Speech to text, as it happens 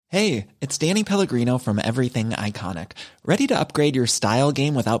Hey, it's Danny Pellegrino from Everything Iconic. Ready to upgrade your style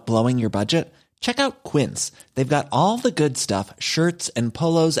game without blowing your budget? Check out Quince. They've got all the good stuff, shirts and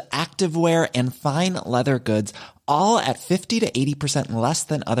polos, activewear, and fine leather goods, all at 50 to 80% less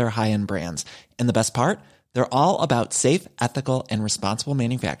than other high-end brands. And the best part? They're all about safe, ethical, and responsible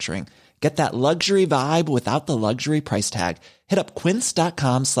manufacturing. Get that luxury vibe without the luxury price tag. Hit up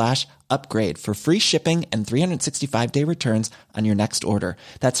quince.com/upgrade for free shipping and 365-day returns on your next order.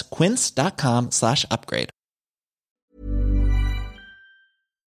 That's quince.com/upgrade.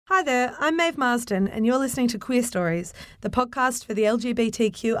 Hi there, I'm Maeve Marsden, and you're listening to Queer Stories, the podcast for the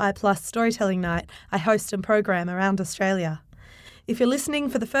LGBTQI+ storytelling night I host and program around Australia. If you're listening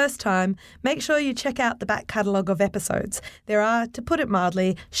for the first time, make sure you check out the back catalogue of episodes. There are, to put it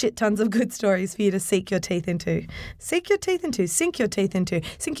mildly, shit tons of good stories for you to sink your teeth into. Sink your teeth into, sink your teeth into,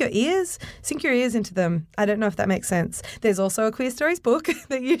 sink your ears into them. I don't know if that makes sense. There's also a Queer Stories book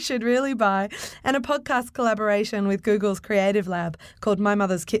that you should really buy, and a podcast collaboration with Google's Creative Lab called My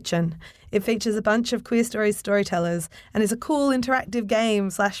Mother's Kitchen. It features a bunch of Queer Stories storytellers and is a cool interactive game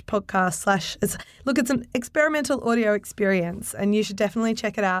 /podcast it's an experimental audio experience, and you should definitely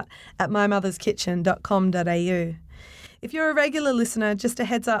check it out at mymotherskitchen.com.au. If you're a regular listener, just a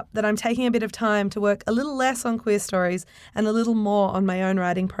heads up that I'm taking a bit of time to work a little less on Queer Stories and a little more on my own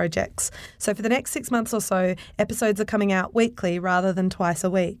writing projects. So for the next 6 months or so, episodes are coming out weekly rather than twice a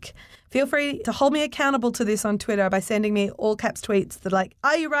week. Feel free to hold me accountable to this on Twitter by sending me all caps tweets that are like,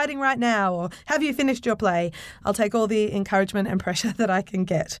 "Are you writing right now?" or "Have you finished your play?" I'll take all the encouragement and pressure that I can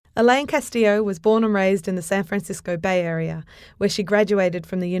get. Elaine Castillo was born and raised in the San Francisco Bay Area, where she graduated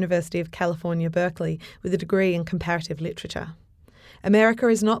from the University of California, Berkeley, with a degree in comparative literature. America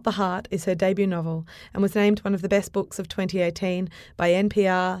Is Not the Heart is her debut novel and was named one of the best books of 2018 by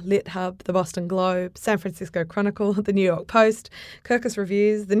NPR, LitHub, the Boston Globe, San Francisco Chronicle, the New York Post, Kirkus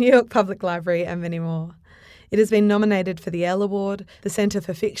Reviews, the New York Public Library, and many more. It has been nominated for the Elle Award, the Center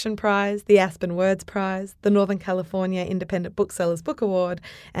for Fiction Prize, the Aspen Words Prize, the Northern California Independent Booksellers Book Award,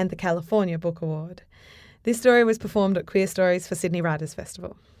 and the California Book Award. This story was performed at Queer Stories for Sydney Writers'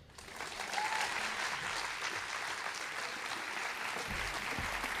 Festival.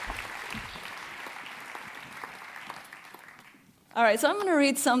 All right, so I'm going to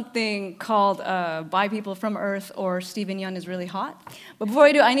read something called By People from Earth, or Stephen Yeun is Really Hot. But before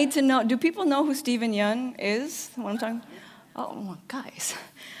I do, I need to know, do people know who Stephen Yeun is? What I'm talking about? Oh, guys.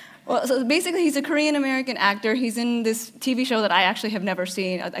 Well, so basically, he's a Korean-American actor. He's in this TV show that I actually have never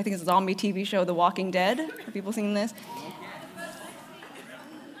seen. I think it's a zombie TV show, The Walking Dead. Have people seen this?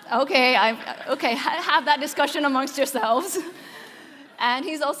 Okay, have that discussion amongst yourselves. And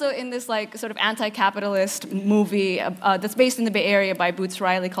he's also in this sort of anti-capitalist movie that's based in the Bay Area by Boots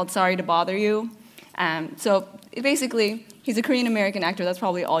Riley called Sorry to Bother You. So basically, he's a Korean-American actor. That's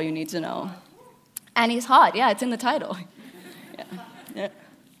probably all you need to know. And he's hot. Yeah, it's in the title. Yeah.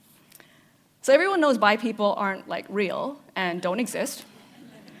 So everyone knows bi people aren't real and don't exist.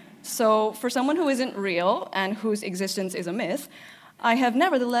 So for someone who isn't real and whose existence is a myth, I have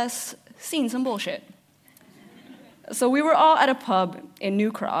nevertheless seen some bullshit. So we were all at a pub in New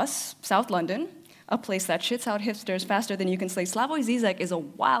Cross, South London, a place that shits out hipsters faster than you can say Slavoj Zizek is a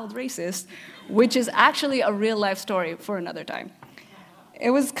wild racist, which is actually a real-life story for another time.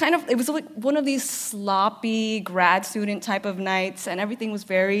 It was like one of these sloppy grad student type of nights, and everything was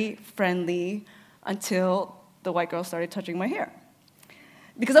very friendly until the white girl started touching my hair.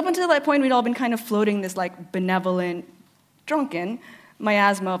 Because up until that point, we'd all been kind of floating this benevolent, drunken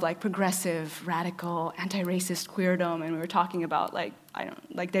miasma of progressive, radical, anti-racist queerdom, and we were talking about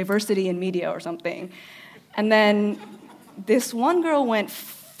diversity in media or something. And then this one girl went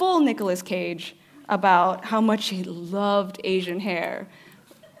full Nicolas Cage about how much she loved Asian hair.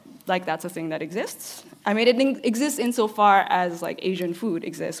 That's a thing that exists. I mean, it exists insofar as Asian food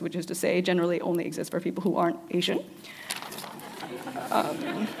exists, which is to say, generally only exists for people who aren't Asian.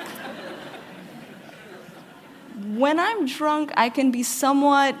 When I'm drunk, I can be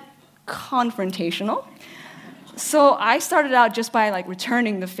somewhat confrontational. So I started out just by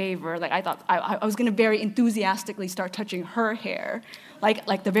returning the favor. I thought I was going to very enthusiastically start touching her hair,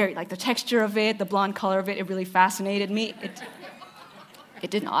 the texture of it, the blonde color of it. It really fascinated me.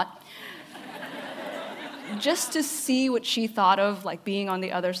 It did not. Just to see what she thought of being on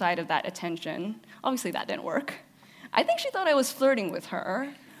the other side of that attention. Obviously, that didn't work. I think she thought I was flirting with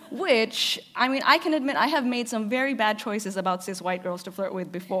her. Which, I can admit I have made some very bad choices about cis white girls to flirt with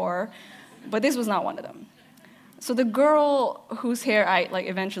before, but this was not one of them. So the girl whose hair I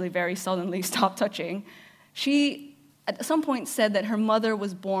eventually very sullenly stopped touching, she at some point said that her mother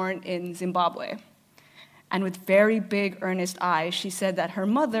was born in Zimbabwe. And with very big, earnest eyes, she said that her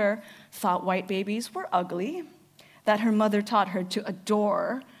mother thought white babies were ugly, that her mother taught her to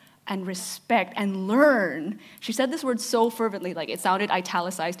adore and respect and learn. She said this word so fervently, like it sounded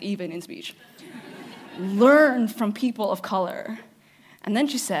italicized even in speech. Learn from people of color. And then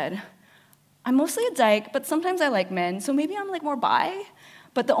she said, I'm mostly a dyke, but sometimes I like men, so maybe I'm like more bi.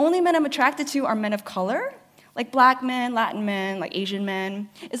 But the only men I'm attracted to are men of color, like black men, Latin men, like Asian men.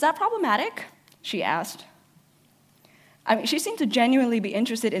 Is that problematic? She asked. I mean, she seemed to genuinely be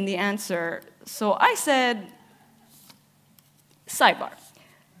interested in the answer, so I said, sidebar.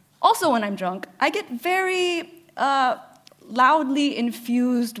 Also, when I'm drunk, I get very loudly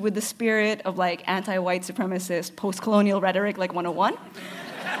infused with the spirit of like anti-white supremacist post-colonial rhetoric like 101,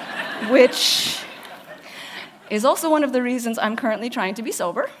 which is also one of the reasons I'm currently trying to be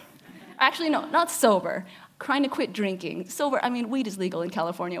sober. Actually, no, not sober. Trying to quit drinking. Sober, I mean, weed is legal in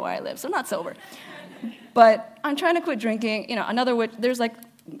California where I live, so not sober. But I'm trying to quit drinking. You know, another which there's like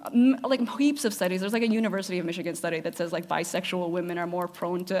heaps of studies. There's like a University of Michigan study that says like bisexual women are more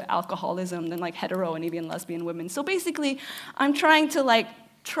prone to alcoholism than like hetero and even lesbian women. So basically, I'm trying to like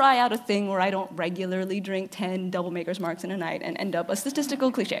try out a thing where I don't regularly drink 10 double maker's marks in a night and end up a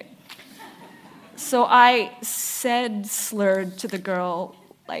statistical cliche. So I said slurred to the girl,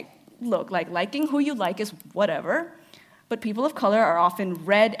 like, look, like liking who you like is whatever, but people of color are often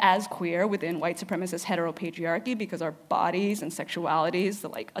read as queer within white supremacist heteropatriarchy because our bodies and sexualities, the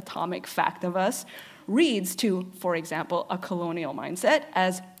like atomic fact of us, reads to, for example, a colonial mindset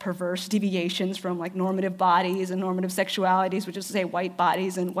as perverse deviations from like normative bodies and normative sexualities, which is to say white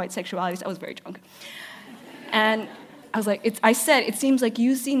bodies and white sexualities. I was very drunk. And I was like, I said, it seems like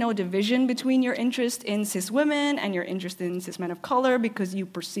you see no division between your interest in cis women and your interest in cis men of color because you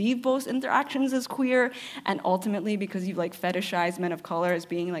perceive both interactions as queer and ultimately because you like fetishize men of color as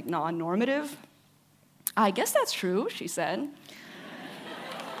being like non-normative. I guess that's true, she said.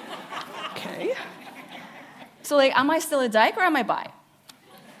 Okay. So like, am I still a dyke or am I bi?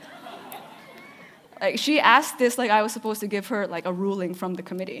 Like, she asked this like I was supposed to give her like a ruling from the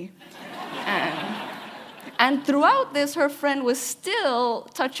committee. And throughout this, her friend was still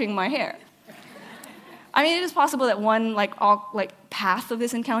touching my hair. I mean, it is possible that one like path of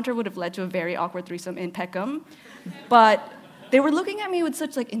this encounter would have led to a very awkward threesome in Peckham, but they were looking at me with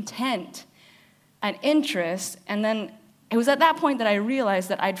such like intent and interest, and then it was at that point that I realized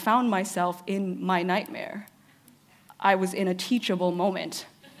that I'd found myself in my nightmare. I was in a teachable moment.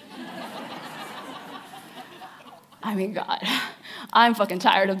 I mean, God, I'm fucking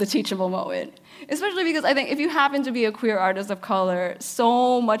tired of the teachable moment. Especially because I think if you happen to be a queer artist of color,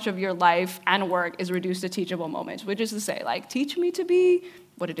 so much of your life and work is reduced to teachable moments, which is to say, like, teach me to be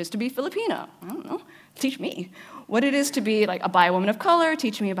what it is to be Filipino. I don't know. Teach me what it is to be, like, a bi woman of color.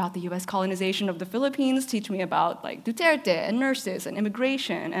 Teach me about the U.S. colonization of the Philippines. Teach me about, like, Duterte and nurses and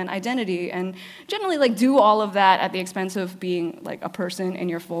immigration and identity. And generally, like, do all of that at the expense of being, like, a person in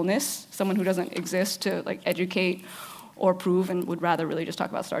your fullness, someone who doesn't exist to, like, educate or prove and would rather really just talk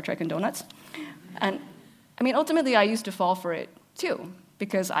about Star Trek and donuts. And, I mean, ultimately, I used to fall for it, too,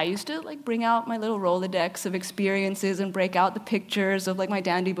 because I used to, like, bring out my little Rolodex of experiences and break out the pictures of, like, my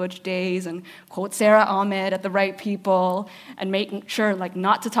Dandy Butch days and quote Sarah Ahmed at the right people and make sure, like,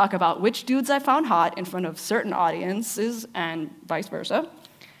 not to talk about which dudes I found hot in front of certain audiences and vice versa.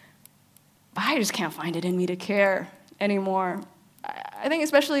 But I just can't find it in me to care anymore. I think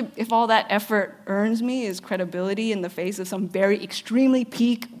especially if all that effort earns me is credibility in the face of some very extremely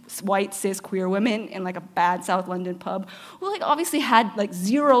peak white cis queer women in like a bad South London pub who like obviously had like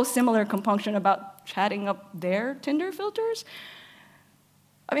zero similar compunction about chatting up their Tinder filters.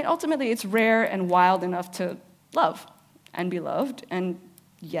 I mean, ultimately it's rare and wild enough to love and be loved. And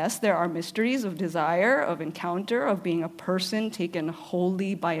yes, there are mysteries of desire, of encounter, of being a person taken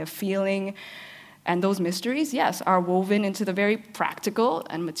wholly by a feeling. And those mysteries, yes, are woven into the very practical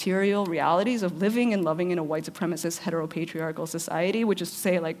and material realities of living and loving in a white supremacist heteropatriarchal society, which is to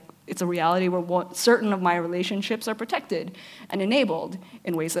say, like, it's a reality where certain of my relationships are protected and enabled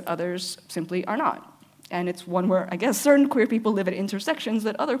in ways that others simply are not. And it's one where, I guess, certain queer people live at intersections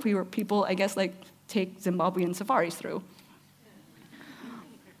that other queer people, I guess, like, take Zimbabwean safaris through.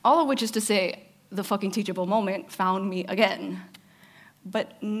 All of which is to say, the fucking teachable moment found me again.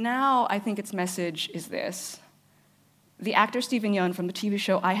 But now I think its message is this. The actor Yeun from the TV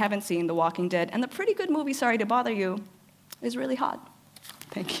show I Haven't Seen, The Walking Dead, and the pretty good movie Sorry to Bother You, is really hot.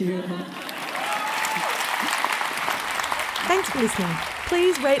 Thank you. Thanks for listening.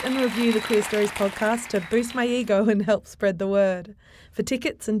 Please rate and review the Queer Stories podcast to boost my ego and help spread the word. For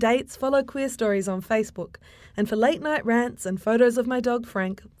tickets and dates, follow Queer Stories on Facebook. And for late night rants and photos of my dog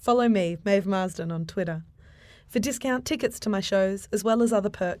Frank, follow me, Maeve Marsden, on Twitter. For discount tickets to my shows, as well as other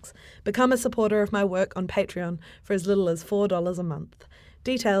perks, become a supporter of my work on Patreon for as little as $4 a month.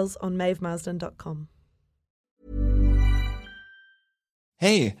 Details on mavemarsden.com.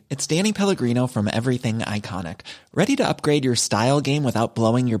 Hey, it's Danny Pellegrino from Everything Iconic. Ready to upgrade your style game without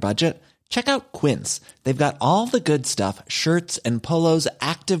blowing your budget? Check out Quince. They've got all the good stuff, shirts and polos,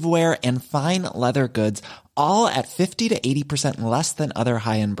 activewear, and fine leather goods, all at 50 to 80% less than other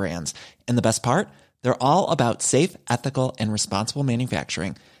high-end brands. And the best part? They're all about safe, ethical, and responsible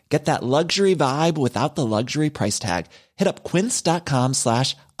manufacturing. Get that luxury vibe without the luxury price tag. Hit up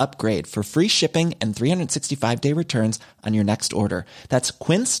quince.com/upgrade for free shipping and 365-day returns on your next order. That's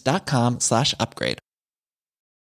quince.com/upgrade.